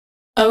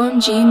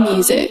OMG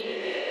Music.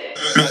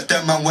 Look,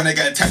 them man wanna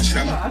get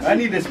attention. I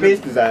need a space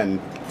design.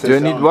 Do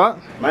you need what?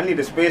 I need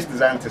a space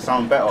design to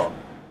sound better.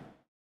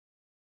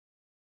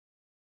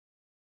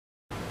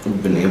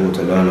 I've been able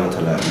to learn how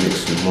to like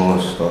mix and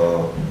master.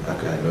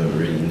 Like I don't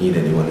really need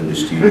anyone in the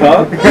studio.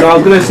 No, I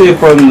was gonna say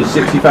from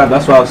 65.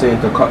 That's why I was saying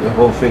to cut the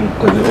whole thing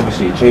because it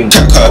obviously changed.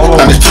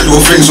 And this pretty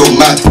little thing's all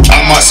mad.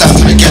 I'm outside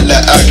to get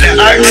let out. Yeah,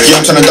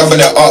 I'm trying to double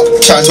it up.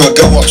 Trying to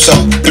go up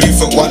some. 3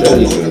 foot 1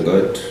 don't know. Been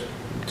good.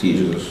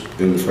 Teachers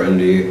been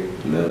friendly,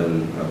 and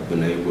then I've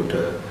been able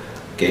to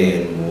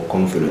gain more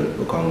confidence,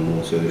 become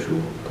more social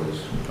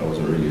because I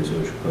wasn't really a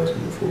social person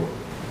before.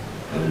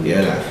 And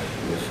yeah, like,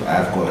 if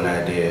I've got an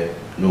idea,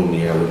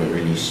 normally I wouldn't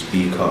really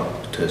speak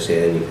up to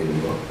say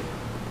anything, but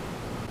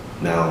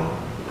now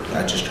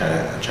I just try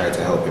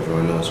to help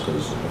everyone else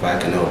because if I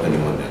can help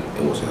anyone, then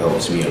it also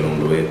helps me along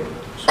the way.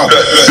 So.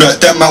 Look,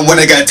 them man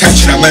wanna get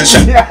attention. I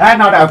mentioned. Yeah, I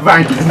know that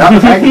bang.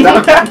 That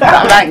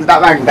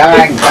bang. That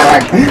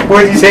bang.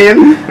 What are you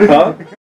saying? Huh?